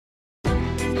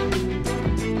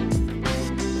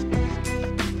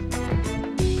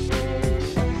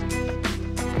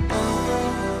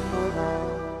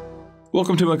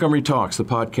Welcome to Montgomery Talks, the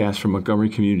podcast from Montgomery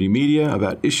Community Media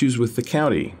about issues with the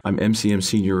county. I'm MCM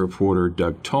senior reporter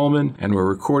Doug Tallman, and we're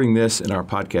recording this in our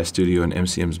podcast studio in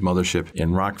MCM's mothership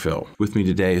in Rockville. With me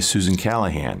today is Susan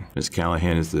Callahan. Ms.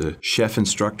 Callahan is the chef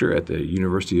instructor at the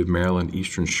University of Maryland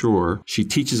Eastern Shore. She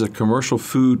teaches a commercial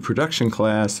food production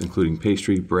class, including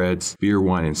pastry, breads, beer,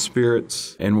 wine, and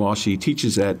spirits. And while she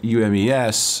teaches at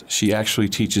UMES, she actually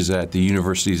teaches at the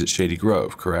universities at Shady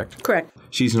Grove, correct? Correct.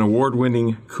 She's an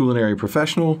award-winning culinary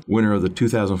professional, winner of the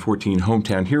 2014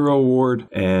 Hometown Hero Award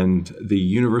and the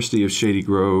University of Shady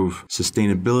Grove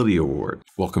Sustainability Award.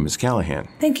 Welcome, Ms. Callahan.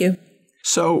 Thank you.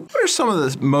 So, what are some of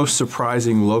the most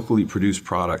surprising locally produced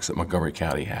products that Montgomery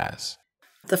County has?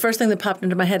 The first thing that popped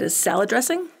into my head is salad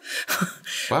dressing.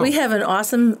 Wow. We have an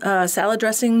awesome salad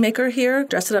dressing maker here,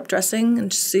 Dress It Up Dressing,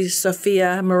 and see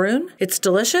Sophia Maroon. It's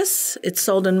delicious. It's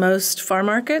sold in most farm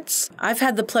markets. I've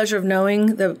had the pleasure of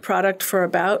knowing the product for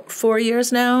about 4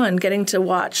 years now and getting to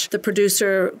watch the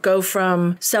producer go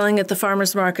from selling at the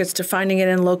farmers markets to finding it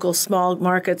in local small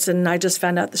markets, and I just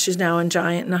found out that she's now in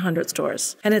Giant in 100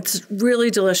 stores. And it's really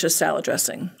delicious salad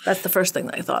dressing. That's the first thing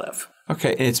that I thought of.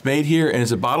 Okay, and it's made here, and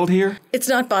is it bottled here? It's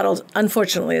not bottled.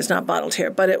 Unfortunately, it's not bottled here,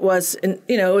 but it was, it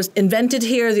was invented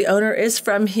here. The owner is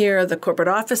from here. The corporate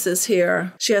office is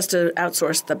here. She has to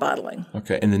outsource the bottling.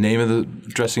 Okay, and the name of the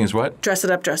dressing is what? Dress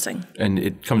It Up Dressing. And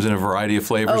it comes in a variety of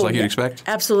flavors like you'd expect?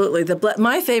 Absolutely.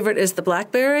 My favorite is the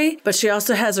blackberry, but she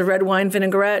also has a red wine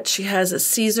vinaigrette. She has a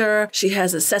Caesar. She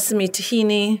has a sesame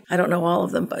tahini. I don't know all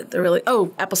of them, but they're really,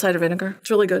 apple cider vinegar.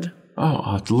 It's really good. Oh,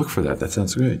 I'll have to look for that. That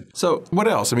sounds good. So what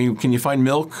else? I mean, can you find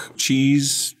milk,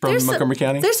 cheese from Montgomery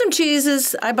County? There's some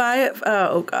cheeses. I buy,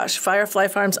 Firefly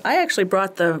Farms. I actually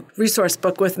brought the resource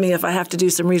book with me if I have to do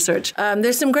some research.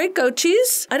 There's some great goat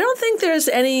cheese. I don't think there's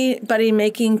anybody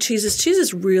making cheeses. Cheese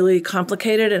is really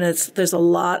complicated, and there's a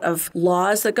lot of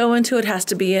laws that go into it. It has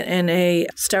to be in a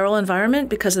sterile environment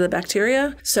because of the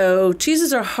bacteria. So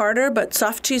cheeses are harder, but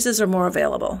soft cheeses are more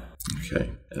available. Okay.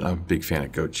 And I'm a big fan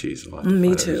of goat cheese.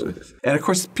 Me too. And of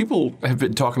course, people have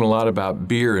been talking a lot about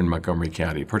beer in Montgomery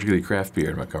County, particularly craft beer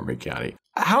in Montgomery County.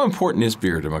 How important is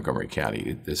beer to Montgomery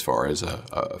County as far as a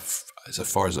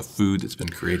food that's been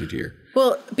created here?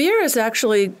 Well, beer is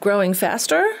actually growing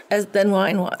faster than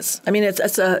wine was. I mean,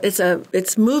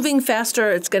 it's moving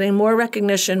faster. It's getting more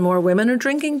recognition. More women are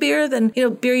drinking beer than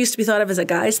beer used to be thought of as a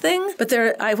guy's thing. But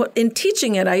in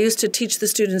teaching it, I used to teach the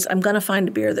students, I'm going to find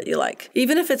a beer that you like,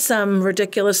 even if it's some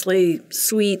ridiculously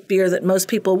sweet beer that most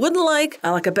people wouldn't like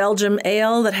a Belgian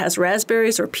ale that has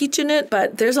raspberries or peach in it.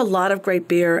 But there's a lot of great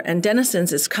beer, and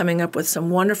Denison's is coming up with some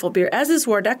wonderful beer, as is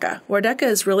Wardeka. Wardeka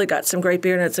has really got some great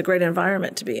beer, and it's a great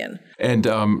environment to be in. And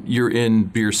you're in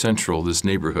Beer Central, this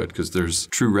neighborhood, because there's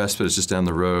True Respite is just down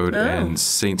the road, and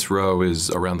Saints Row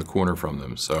is around the corner from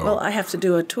them. So, well, I have to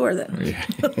do a tour then. Yeah.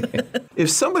 If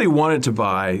somebody wanted to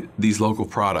buy these local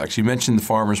products, you mentioned the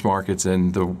farmers markets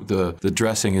and the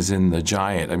dressing is in the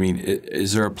Giant. I mean,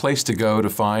 is there a place to go to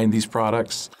find these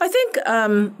products? I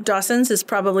think Dawson's is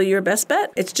probably your best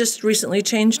bet. It's just recently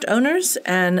changed owners,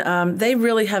 and they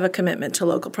really have a commitment to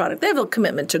local product. They have a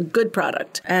commitment to good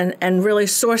product and really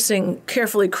sourcing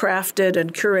carefully crafted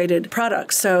and curated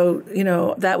products. So,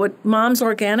 Mom's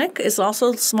Organic is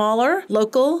also smaller,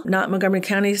 local, not Montgomery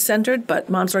County centered, but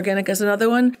Mom's Organic is another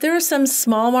one. There are some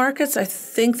small markets. I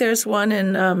think there's one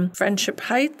in Friendship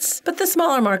Heights, but the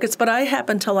smaller markets, but I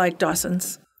happen to like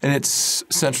Dawson's. And it's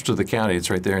central to the county. It's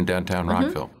right there in downtown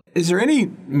Rockville. Is there any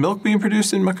milk being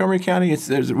produced in Montgomery County?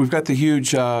 We've got the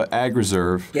huge ag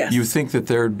reserve. Yes. You think that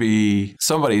there'd be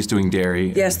somebody's doing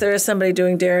dairy? Yes, there is somebody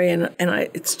doing dairy, and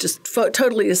it's just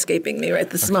totally escaping me right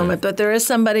this moment. But there is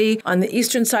somebody on the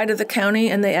eastern side of the county,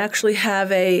 and they actually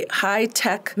have a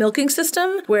high-tech milking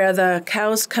system where the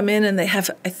cows come in and they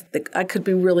have, I could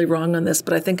be really wrong on this,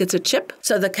 but I think it's a chip.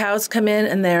 So the cows come in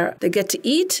and they get to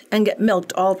eat and get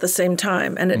milked all at the same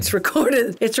time, and it's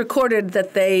recorded. It's recorded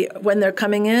that when they're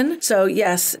coming in. So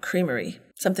yes, creamery,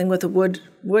 something with a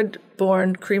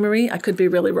wood-borne creamery. I could be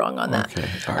really wrong on that. Okay,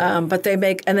 all right. But they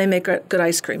make good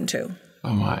ice cream too.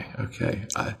 Oh my, okay.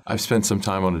 I've spent some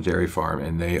time on a dairy farm,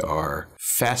 and they are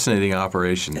fascinating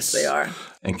operations. Yes, they are.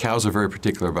 And cows are very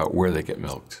particular about where they get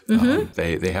milked.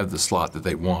 They have the slot that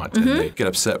they want, and they get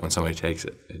upset when somebody takes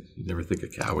it. You never think a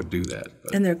cow would do that.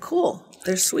 But. And they're cool.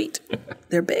 They're sweet.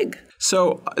 They're big.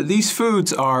 So these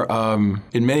foods are,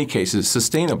 in many cases,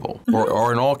 sustainable,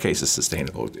 or in all cases,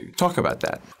 sustainable. Talk about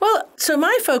that. Well, so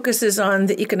my focus is on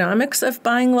the economics of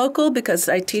buying local because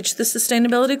I teach the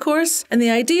sustainability course. And the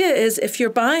idea is if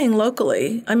you're buying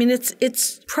locally, I mean,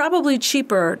 it's probably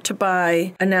cheaper to buy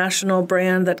buy a national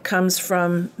brand that comes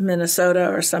from Minnesota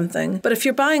or something. But if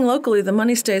you're buying locally, the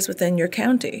money stays within your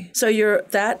county. So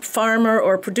that farmer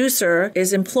or producer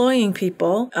is employing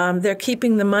people. They're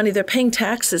keeping the money. They're paying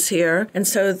taxes here. And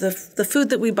so the food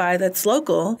that we buy that's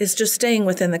local is just staying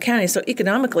within the county. So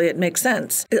economically, it makes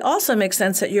sense. It also makes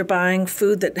sense that you're buying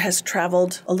food that has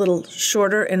traveled a little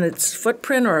shorter in its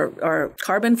footprint or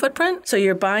carbon footprint. So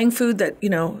you're buying food that,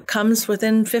 comes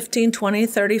within 15, 20,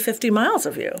 30, 50 miles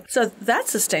of you. So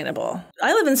that's sustainable.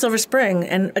 I live in Silver Spring,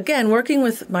 and again, working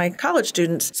with my college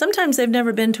students, sometimes they've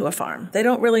never been to a farm. They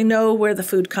don't really know where the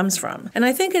food comes from. And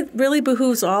I think it really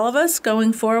behooves all of us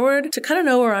going forward to kind of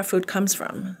know where our food comes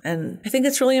from. And I think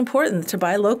it's really important to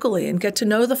buy locally and get to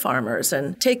know the farmers.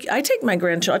 And I took my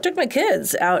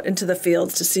kids out into the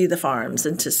fields to see the farms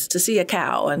and to see a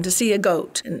cow and to see a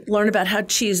goat and learn about how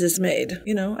cheese is made.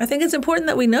 I think it's important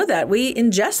that we know that. We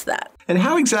ingest that. And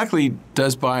how exactly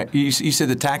does you said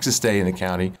the taxes stay in the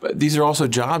county, but these are also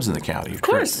jobs in the county. Of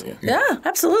course. Yeah,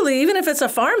 absolutely. Even if it's a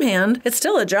farmhand, it's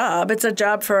still a job. It's a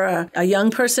job for a young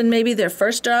person, maybe their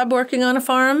first job working on a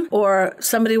farm, or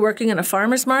somebody working in a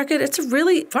farmer's market.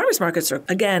 Farmers markets are,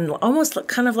 again, almost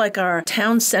kind of like our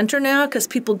town center now, because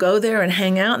people go there and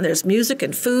hang out and there's music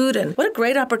and food. And what a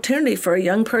great opportunity for a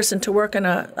young person to work in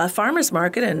a farmer's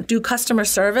market and do customer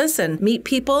service and meet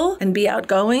people and be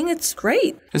outgoing. It's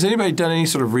great. Has anybody done any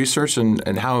sort of research on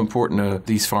how important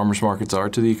these farmers markets are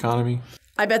to the economy?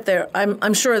 I bet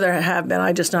I'm sure there have been.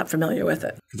 I'm just not familiar with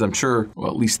it. Because I'm sure,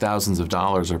 at least thousands of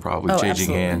dollars are probably changing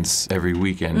absolutely. Hands every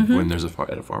weekend when there's at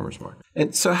a farmer's market.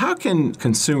 And so how can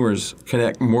consumers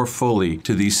connect more fully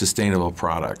to these sustainable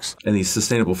products and these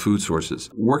sustainable food sources?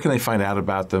 Where can they find out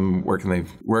about them? Where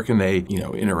can they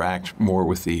interact more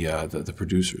with the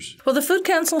producers? Well, the Food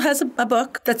Council has a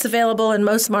book that's available in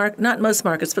not most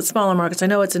markets, but smaller markets. I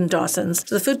know it's in Dawson's.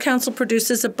 So the Food Council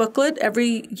produces a booklet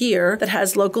every year that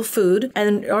has local food,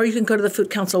 or you can go to the Food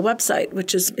Council website,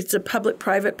 it's a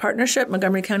public-private partnership,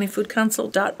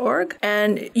 MontgomeryCountyFoodCouncil.org,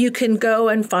 and you can go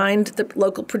and find the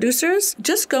local producers.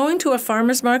 Just going to a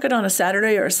farmer's market on a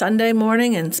Saturday or a Sunday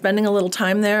morning and spending a little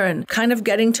time there and kind of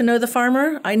getting to know the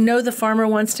farmer. I know the farmer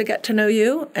wants to get to know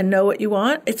you and know what you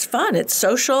want. It's fun. It's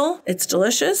social. It's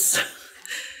delicious.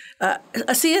 A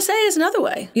CSA is another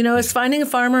way. It's finding a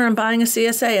farmer and buying a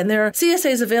CSA. And there are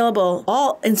CSAs available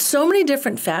all in so many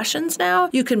different fashions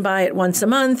now. You can buy it once a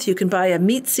month. You can buy a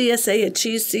meat CSA, a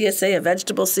cheese CSA, a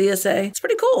vegetable CSA. It's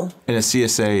pretty cool. And a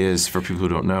CSA is, for people who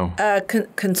don't know?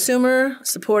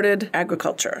 Consumer-supported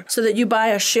agriculture. So that you buy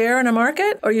a share in a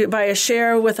market or you buy a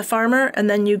share with a farmer, and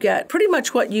then you get pretty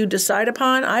much what you decide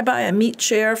upon. I buy a meat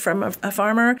share from a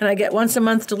farmer, and I get once a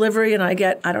month delivery, and I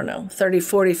get, 30,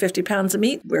 40, 50 pounds of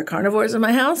meat. We're carnivores in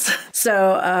my house.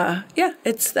 So,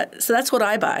 it's that. So that's what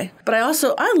I buy. But I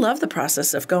love the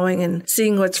process of going and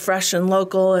seeing what's fresh and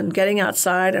local and getting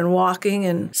outside and walking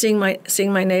and seeing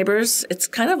my neighbors. It's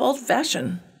kind of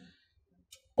old-fashioned.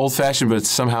 Old-fashioned, but it's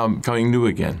somehow becoming new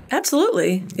again.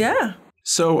 Absolutely. Yeah.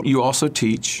 So you also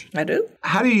teach. I do.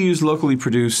 How do you use locally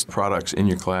produced products in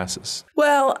your classes?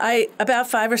 Well, about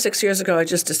 5 or 6 years ago, I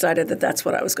just decided that that's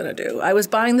what I was going to do. I was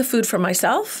buying the food for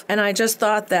myself, and I just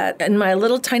thought that in my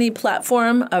little tiny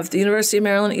platform of the University of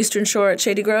Maryland Eastern Shore at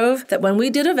Shady Grove, that when we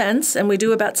did events, and we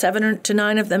do about 7 to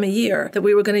 9 of them a year,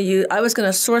 that I was going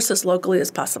to source as locally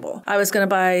as possible. I was going to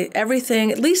buy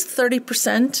everything, at least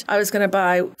 30%, I was going to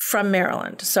buy from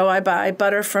Maryland. So I buy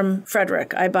butter from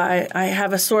Frederick. I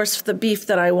have a source for the beef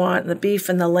that I want, the beef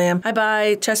and the lamb. I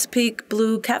buy Chesapeake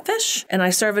blue catfish, and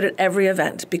I serve it at every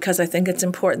event because I think it's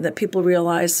important that people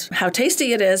realize how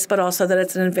tasty it is, but also that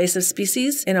it's an invasive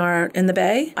species in the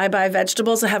Bay. I buy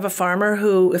vegetables. I have a farmer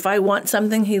who, if I want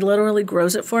something, he literally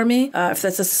grows it for me. If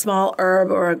that's a small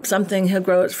herb or something, he'll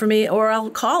grow it for me. Or I'll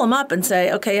call him up and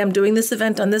say, okay, I'm doing this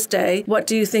event on this day. What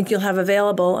do you think you'll have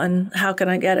available and how can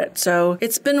I get it? So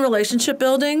it's been relationship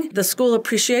building. The school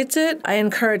appreciates it. I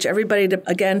encourage everybody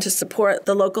to support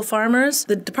the local farmers.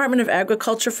 The Department of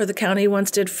Agriculture for the county once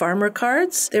did farmer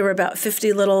cards. They were about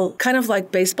 50 little, kind of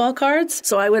like baseball cards.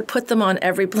 So I would put them on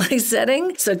every place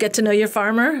setting. So get to know your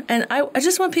farmer. And I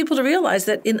just want people to realize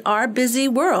that in our busy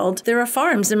world, there are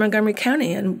farms in Montgomery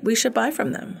County and we should buy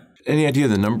from them. Any idea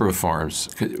the number of farms?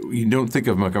 You don't think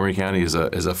of Montgomery County as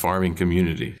a farming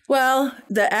community. Well,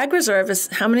 the ag reserve is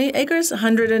how many acres?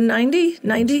 190?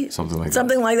 90? Something like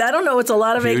that. I don't know. It's a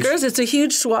lot of acres. It's a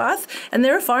huge swath. And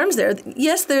there are farms there.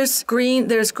 Yes, there's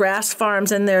grass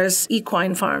farms and there's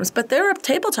equine farms, but there are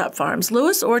tabletop farms.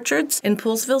 Lewis Orchards in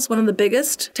Poolsville is one of the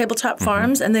biggest tabletop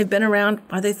farms, and they've been around,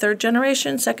 are they third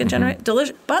generation, second generation?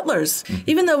 Butlers.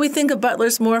 Even though we think of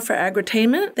Butlers more for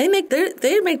agritainment, they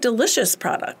make delicious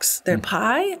products. Their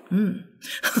pie?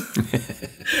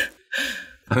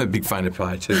 I'm a big fan of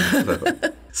pie, too.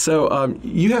 So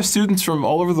you have students from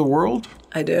all over the world?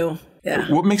 I do, yeah.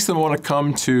 What makes them want to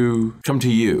come to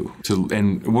you?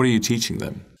 And what are you teaching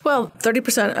them? Well,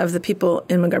 30% of the people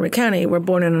in Montgomery County were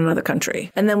born in another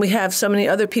country. And then we have so many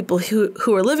other people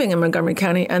who are living in Montgomery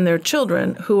County and their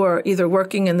children who are either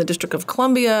working in the District of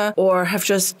Columbia or have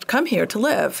just come here to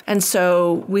live. And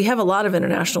so we have a lot of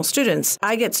international students.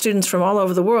 I get students from all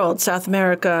over the world, South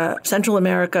America, Central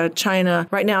America, China.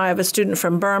 Right now I have a student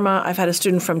from Burma. I've had a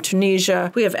student from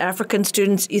Tunisia. We have African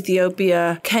students,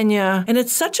 Ethiopia, Kenya. And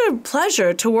it's such a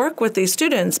pleasure to work with these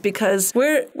students because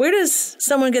where does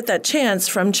someone get that chance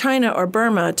from China or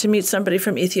Burma to meet somebody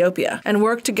from Ethiopia and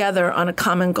work together on a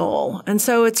common goal? And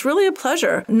so it's really a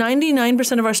pleasure.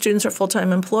 99% of our students are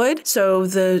full-time employed. So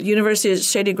the University of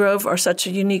Shady Grove are such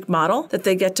a unique model that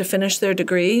they get to finish their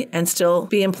degree and still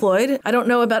be employed. I don't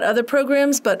know about other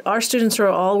programs, but our students are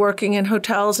all working in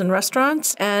hotels and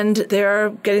restaurants, and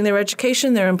they're getting their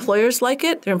education. Their employers like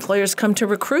it. Their employers come to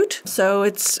recruit. So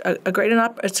it's a great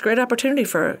opportunity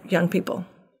for young people.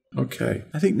 Okay.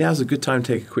 I think now's a good time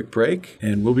to take a quick break,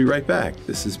 and we'll be right back.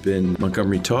 This has been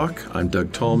Montgomery Talk. I'm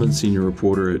Doug Tallman, senior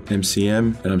reporter at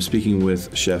MCM, and I'm speaking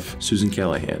with Chef Susan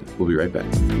Callahan. We'll be right back.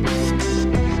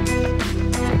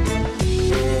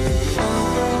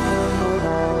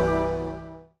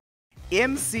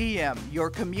 MCM, your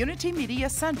community media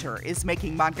center, is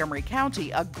making Montgomery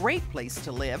County a great place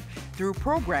to live through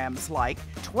programs like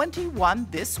 21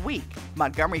 This Week.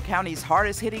 Montgomery County's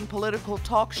hardest-hitting political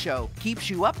talk show keeps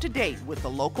you up to date with the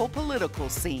local political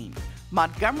scene.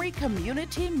 Montgomery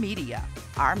Community Media.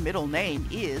 Our middle name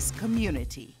is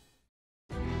Community.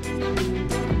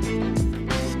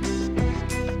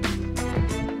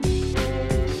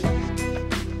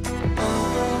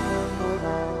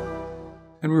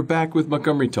 And we're back with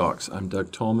Montgomery Talks. I'm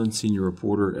Doug Tallman, senior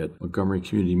reporter at Montgomery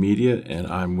Community Media, and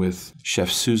I'm with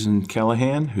Chef Susan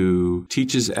Callahan, who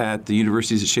teaches at the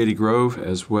universities at Shady Grove,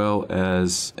 as well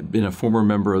as been a former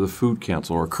member of the Food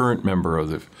Council, or a current member of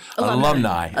the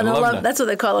alumni. That's what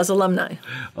they call us, alumni.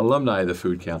 Alumni of the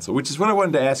Food Council, which is what I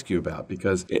wanted to ask you about,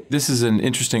 because this is an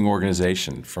interesting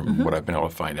organization from what I've been able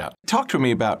to find out. Talk to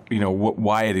me about,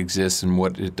 why it exists and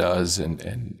what it does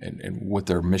and what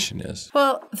their mission is.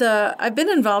 Well, I've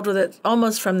been involved with it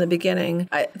almost from the beginning.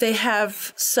 They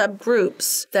have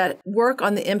subgroups that work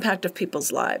on the impact of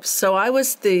people's lives. So I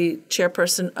was the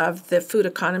chairperson of the Food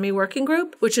Economy Working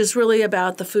Group, which is really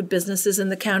about the food businesses in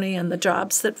the county and the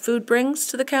jobs that food brings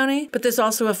to the county. But there's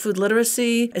also a food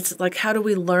literacy. It's like, how do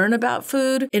we learn about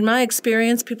food? In my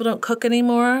experience, people don't cook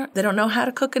anymore. They don't know how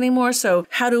to cook anymore. So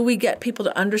how do we get people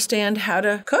to understand how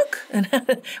to cook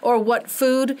or what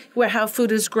food, how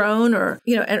food is grown, or,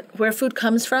 and where food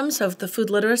comes from? So the food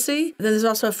literacy. Then there's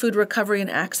also food recovery and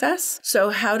access.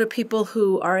 So how do people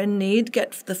who are in need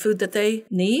get the food that they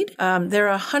need? There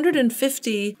are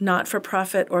 150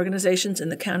 not-for-profit organizations in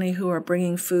the county who are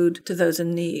bringing food to those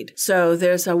in need. So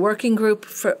there's a working group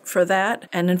for that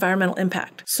and environmental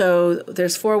impact. So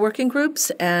there's 4 working groups,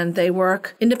 and they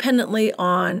work independently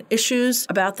on issues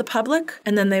about the public,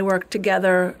 and then they work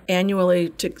together annually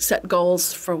to set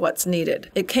goals for what's needed.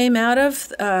 It came out of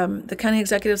the county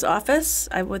executive's office,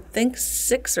 I would think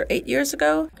 6 or 8 years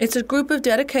ago. It's a group of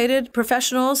dedicated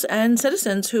professionals and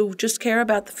citizens who just care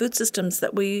about the food systems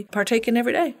that we partake in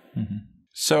every day. Mm-hmm.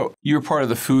 So you're part of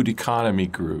the food economy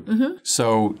group. Mm-hmm.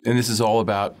 So, and this is all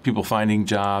about people finding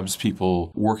jobs,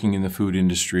 people working in the food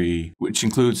industry, which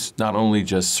includes not only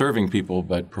just serving people,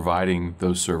 but providing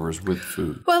those servers with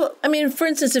food. Well, for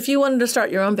instance, if you wanted to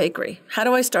start your own bakery, how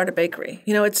do I start a bakery?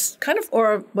 It's kind of,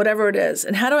 or whatever it is.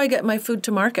 And how do I get my food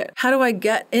to market? How do I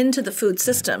get into the food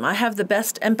system? I have the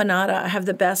best empanada. I have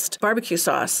the best barbecue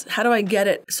sauce. How do I get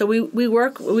it? So we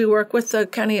work with the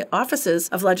county offices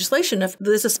of legislation. If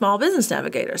there's a small business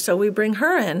navigator, so we bring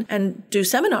her in and do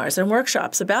seminars and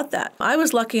workshops about that. I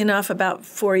was lucky enough about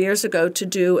 4 years ago to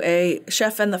do a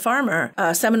Chef and the Farmer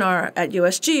seminar at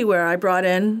USG, where I brought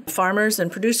in farmers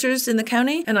and producers in the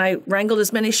county, and I wrangled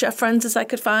as many chef friends as I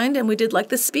could find, and we did like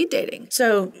this speed dating.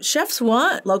 So chefs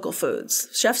want local foods.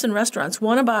 Chefs and restaurants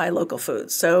want to buy local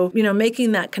foods. So,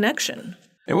 making that connection.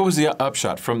 And what was the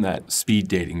upshot from that speed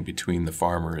dating between the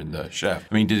farmer and the chef?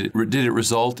 Did it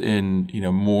result in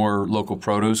more local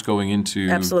produce going into?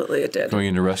 Absolutely, it did. Going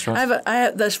into restaurants. I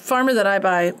have the farmer that I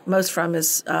buy most from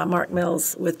is Mark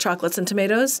Mills with chocolates and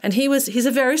tomatoes, and he's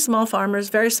a very small farmer,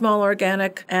 very small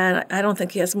organic, and I don't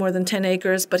think he has more than 10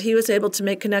 acres. But he was able to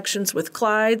make connections with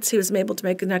Clyde's. He was able to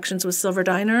make connections with Silver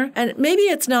Diner, and maybe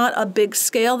it's not a big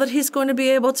scale that he's going to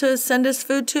be able to send his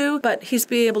food to, but he's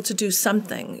be able to do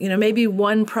something. Maybe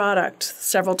one one product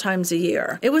several times a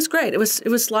year. It was great. It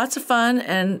was lots of fun,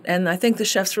 and I think the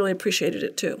chefs really appreciated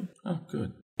it too. Oh,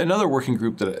 good. Another working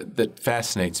group that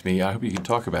fascinates me, I hope you can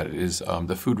talk about it, is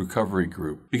the food recovery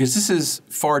group. Because this is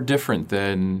far different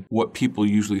than what people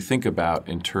usually think about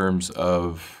in terms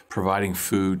of providing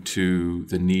food to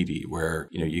the needy, where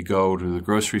you go to the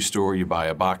grocery store, you buy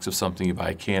a box of something, you buy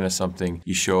a can of something,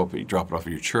 you show up, you drop it off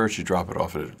at your church, you drop it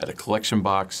off at a collection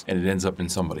box, and it ends up in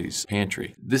somebody's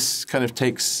pantry. This kind of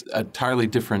takes an entirely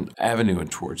different avenue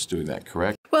towards doing that,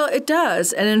 correct? Well, it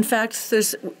does. And in fact,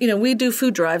 there's, we do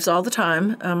food drives all the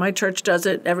time. My church does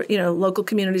it. Local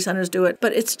community centers do it.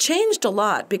 But it's changed a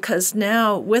lot because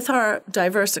now with our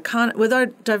diverse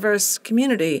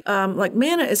community, like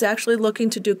Manna is actually looking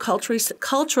to do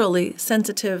culturally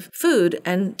sensitive food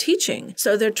and teaching.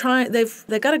 So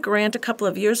they got a grant a couple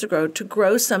of years ago to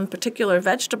grow some particular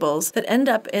vegetables that end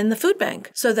up in the food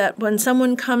bank so that when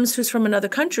someone comes who's from another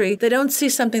country, they don't see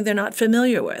something they're not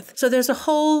familiar with. So there's a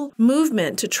whole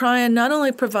movement to try and not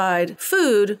only provide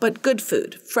food, but good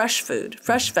food, fresh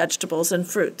vegetables and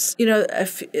fruits.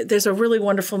 There's a really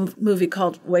wonderful movie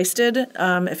called Wasted.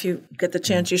 If you get the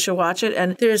chance, you should watch it.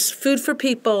 And there's food for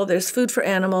people, there's food for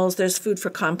animals, there's food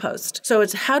for compost. So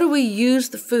it's how do we use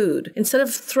the food instead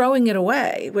of throwing it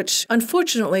away, which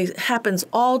unfortunately happens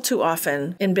all too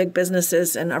often in big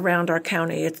businesses and around our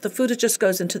county. It's the food that just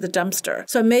goes into the dumpster.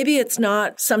 So maybe it's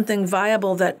not something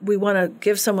viable that we want to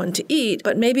give someone to eat,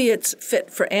 but maybe it's fit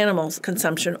for animals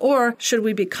consumption, or should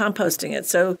we be composting it?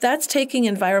 So that's taking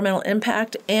environmental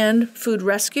impact and food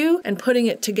rescue and putting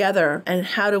it together, and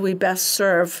how do we best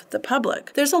serve the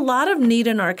public? There's a lot of need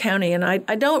in our county, and I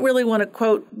don't really want to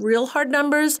quote real hard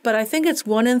numbers, but I think it's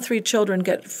 1 in 3 children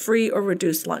get free or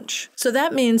reduced lunch. So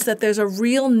that means that there's a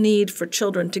real need for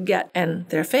children to get, and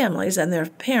their families and their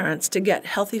parents to get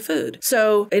healthy food.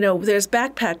 So, there's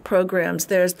backpack programs,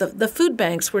 there's the food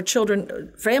banks where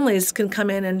families can come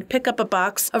in and pick up a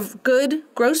box of good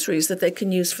groceries that they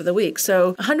can use for the week.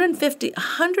 So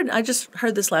 100, I just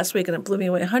heard this last week and it blew me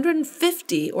away,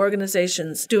 150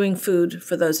 organizations doing food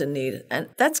for those in need. And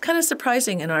that's kind of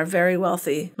surprising in our very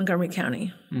wealthy Montgomery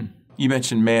County. You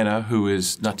mentioned Manna, who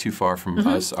is not too far from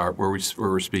us, where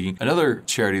we're speaking. Another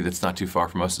charity that's not too far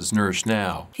from us is Nourish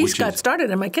Now. He's got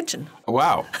started in my kitchen.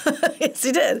 Wow. Yes,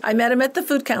 he did. I met him at the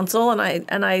Food Council, and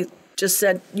I just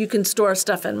said, you can store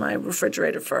stuff in my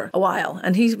refrigerator for a while.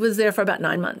 And he was there for about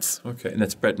 9 months. Okay, and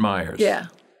that's Brett Myers. Yeah.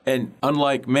 And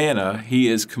unlike Manna, he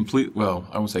is I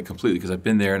won't say completely because I've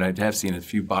been there and I have seen a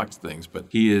few boxed things, but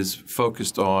he is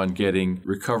focused on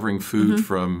recovering food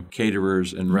from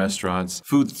caterers and restaurants,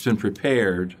 food that's been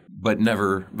prepared but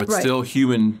still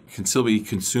human, can still be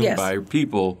consumed by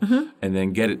people, and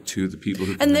then get it to the people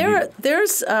who can need it.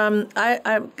 There's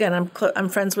I'm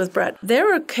friends with Brett.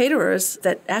 There are caterers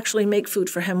that actually make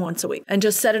food for him once a week and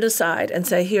just set it aside and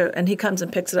say here, and he comes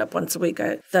and picks it up once a week.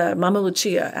 The Mama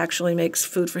Lucia actually makes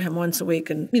food for him once a week,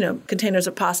 and containers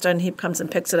of pasta, and he comes and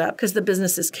picks it up because the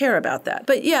businesses care about that.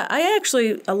 But yeah, I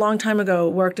actually a long time ago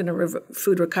worked in a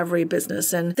food recovery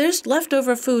business, and there's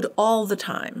leftover food all the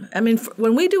time. I mean,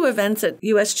 when we do events at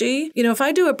USG, if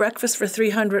I do a breakfast for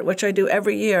 300, which I do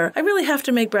every year, I really have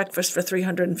to make breakfast for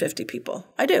 350 people.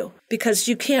 I do, because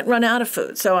you can't run out of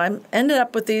food. So I ended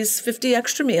up with these 50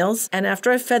 extra meals, and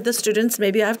after I fed the students,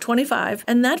 maybe I have 25,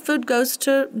 and that food goes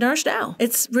to Nourish Now.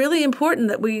 It's really important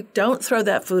that we don't throw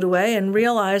that food away and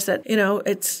realize that,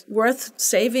 it's worth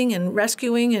saving and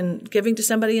rescuing and giving to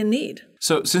somebody in need.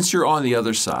 So since you're on the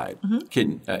other side,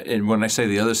 and when I say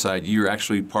the other side, you're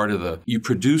actually you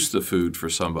produce the food for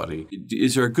somebody.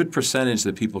 Is there a good percentage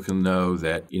that people can know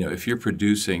that, if you're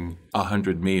producing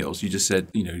 100 meals, you just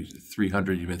said,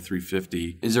 300, you meant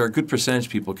 350. Is there a good percentage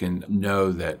people can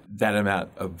know that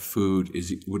amount of food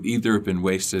would either have been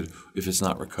wasted if it's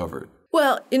not recovered?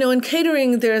 Well, in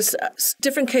catering, there's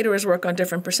different caterers work on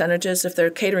different percentages. If they're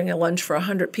catering a lunch for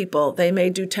 100 people, they may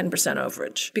do 10%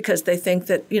 overage because they think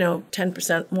that,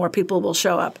 10% more people will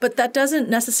show up. But that doesn't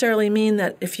necessarily mean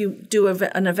that if you do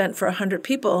an event for 100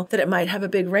 people, that it might have a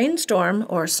big rainstorm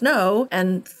or snow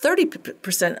and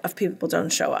 30% of people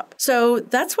don't show up. So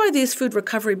that's why these food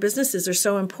recovery businesses are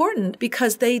so important,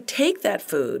 because they take that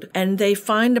food and they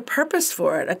find a purpose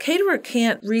for it. A caterer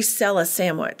can't resell a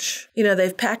sandwich.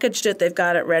 They've packaged it, they've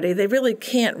got it ready. They really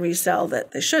can't resell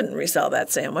that. They shouldn't resell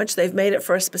that sandwich. They've made it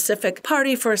for a specific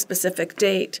party for a specific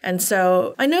date. And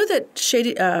so I know that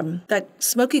that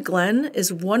Smoky Glen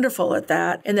is wonderful at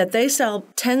that, and that they sell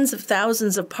tens of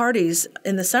thousands of parties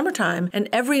in the summertime. And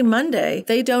every Monday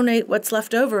they donate what's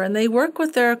left over, and they work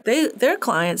with their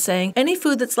clients saying any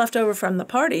food that's left over from the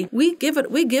party, we give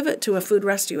it to a food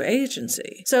rescue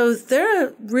agency. So there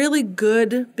are really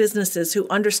good businesses who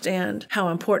understand how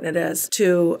important it is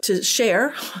to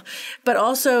share, but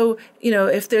also,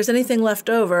 if there's anything left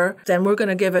over, then we're going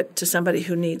to give it to somebody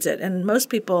who needs it. And most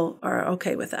people are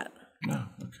okay with that. Oh,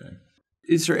 okay.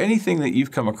 Is there anything that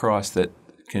you've come across that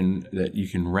you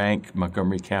can rank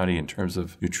Montgomery County in terms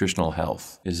of nutritional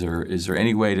health? Is there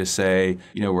any way to say,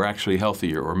 we're actually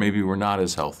healthier, or maybe we're not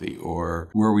as healthy, or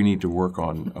where we need to work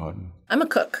on? I'm a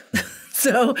cook.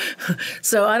 So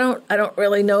I don't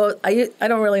really know. I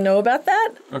don't really know about that.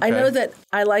 Okay. I know that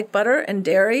I like butter and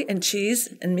dairy and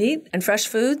cheese and meat and fresh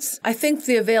foods. I think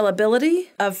the availability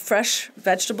of fresh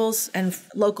vegetables and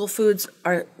local foods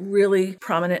are really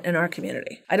prominent in our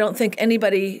community. I don't think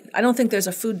there's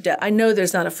a food I know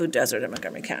there's not a food desert in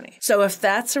Montgomery County. So if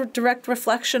that's a direct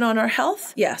reflection on our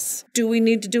health, yes. Do we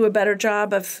need to do a better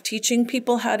job of teaching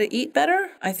people how to eat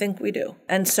better? I think we do.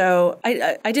 And so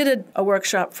I did a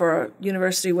workshop for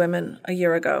university women a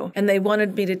year ago, and they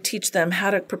wanted me to teach them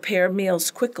how to prepare meals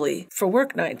quickly for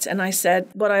work nights. And I said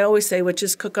what I always say, which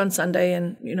is cook on Sunday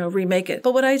and, remake it.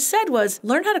 But what I said was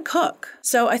learn how to cook.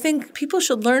 So I think people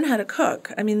should learn how to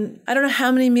cook. I mean, I don't know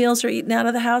how many meals are eaten out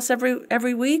of the house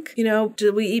every week.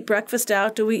 Do we eat breakfast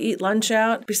out? Do we eat lunch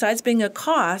out? Besides being a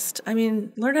cost,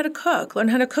 learn how to cook. Learn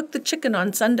how to cook the chicken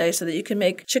on Sunday so that you can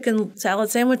make chicken salad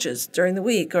sandwiches during the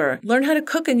week, or learn how to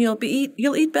cook and you'll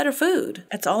eat better food.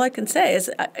 That's all I can say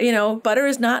is, butter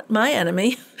is not my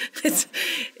enemy.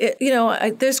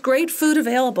 There's great food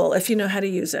available if you know how to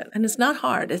use it. And it's not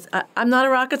hard. I'm not a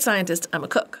rocket scientist. I'm a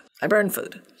cook. I burn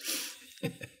food.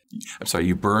 I'm sorry,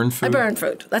 you burn food? I burn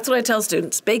food. That's what I tell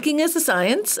students. Baking is a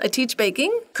science. I teach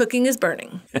baking. Cooking is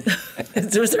burning.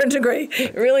 To a certain degree.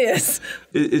 It really is.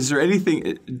 Is there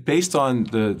anything, based on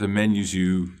the menus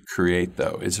you create,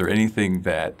 though, is there anything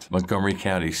that Montgomery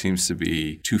County seems to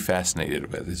be too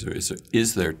fascinated with?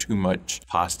 Is there too much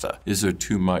pasta? Is there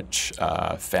too much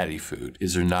fatty food?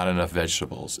 Is there not enough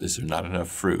vegetables? Is there not enough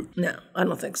fruit? No, I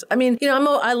don't think so.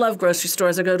 I love grocery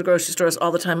stores. I go to grocery stores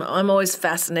all the time. I'm always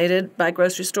fascinated by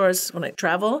grocery stores when I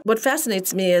travel. What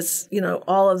fascinates me is,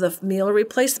 all of the meal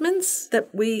replacements that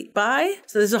we buy.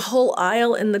 So there's a whole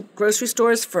aisle in the grocery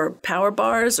stores for power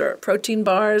bars or protein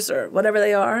bars or whatever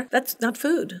they are. That's not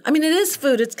food. It is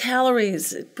food. It's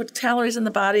calories. It puts calories in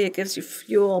the body. It gives you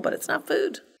fuel, but it's not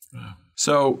food.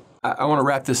 So I want to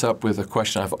wrap this up with a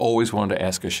question I've always wanted to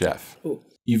ask a chef. Ooh.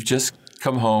 You've just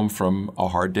come home from a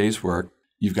hard day's work.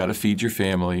 You've got to feed your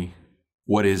family.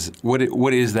 What is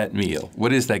that meal?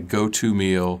 What is that go-to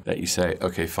meal that you say,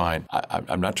 okay, fine,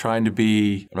 I'm not trying to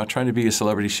be a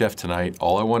celebrity chef tonight.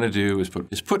 All I want to do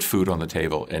is put food on the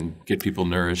table and get people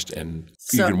nourished, and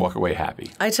you can walk away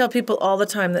happy. I tell people all the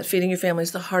time that feeding your family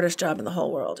is the hardest job in the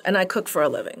whole world, and I cook for a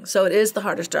living, so it is the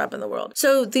hardest job in the world.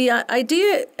 So the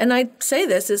idea, and I say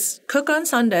this, is cook on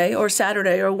Sunday or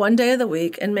Saturday or one day of the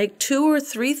week and make 2 or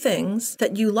 3 things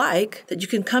that you like that you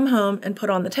can come home and put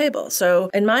on the table. So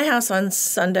in my house on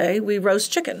Sunday, we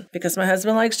roast chicken because my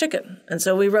husband likes chicken. And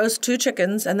so we roast 2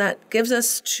 chickens, and that gives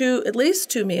us at least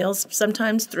 2 meals,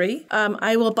 sometimes 3.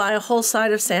 I will buy a whole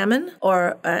side of salmon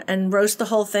and roast the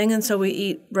whole thing. And so we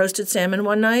eat roasted salmon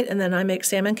one night, and then I make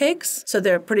salmon cakes. So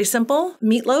they're pretty simple.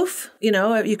 Meatloaf,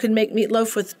 you can make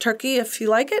meatloaf with turkey if you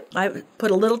like it. I put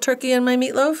a little turkey in my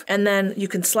meatloaf, and then you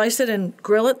can slice it and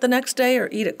grill it the next day or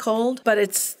eat it cold. But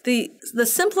it's the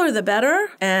simpler the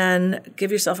better, and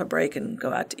give yourself a break and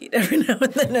go out to eat every now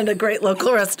and then in a great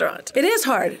local restaurant. It is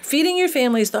hard. Feeding your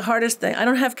family is the hardest thing. I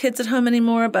don't have kids at home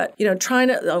anymore, but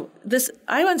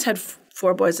I once had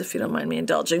 4 boys, if you don't mind me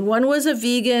indulging. One was a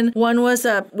vegan, one was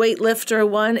a weightlifter,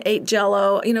 one ate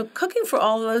Jell-O. Cooking for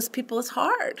all of those people is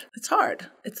hard. It's hard.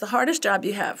 It's the hardest job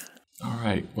you have. All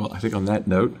right. Well, I think on that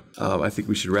note, I think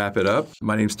we should wrap it up.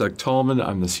 My name's Doug Tallman.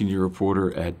 I'm the senior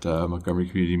reporter at Montgomery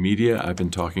Community Media. I've been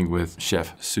talking with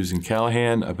Chef Susan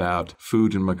Callahan about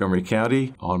food in Montgomery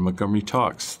County on Montgomery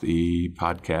Talks, the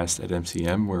podcast at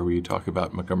MCM where we talk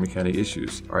about Montgomery County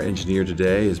issues. Our engineer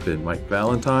today has been Mike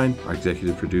Valentine. Our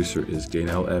executive producer is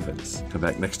Gaynell Evans. Come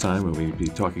back next time when we'll be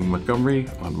talking Montgomery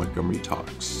on Montgomery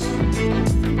Talks.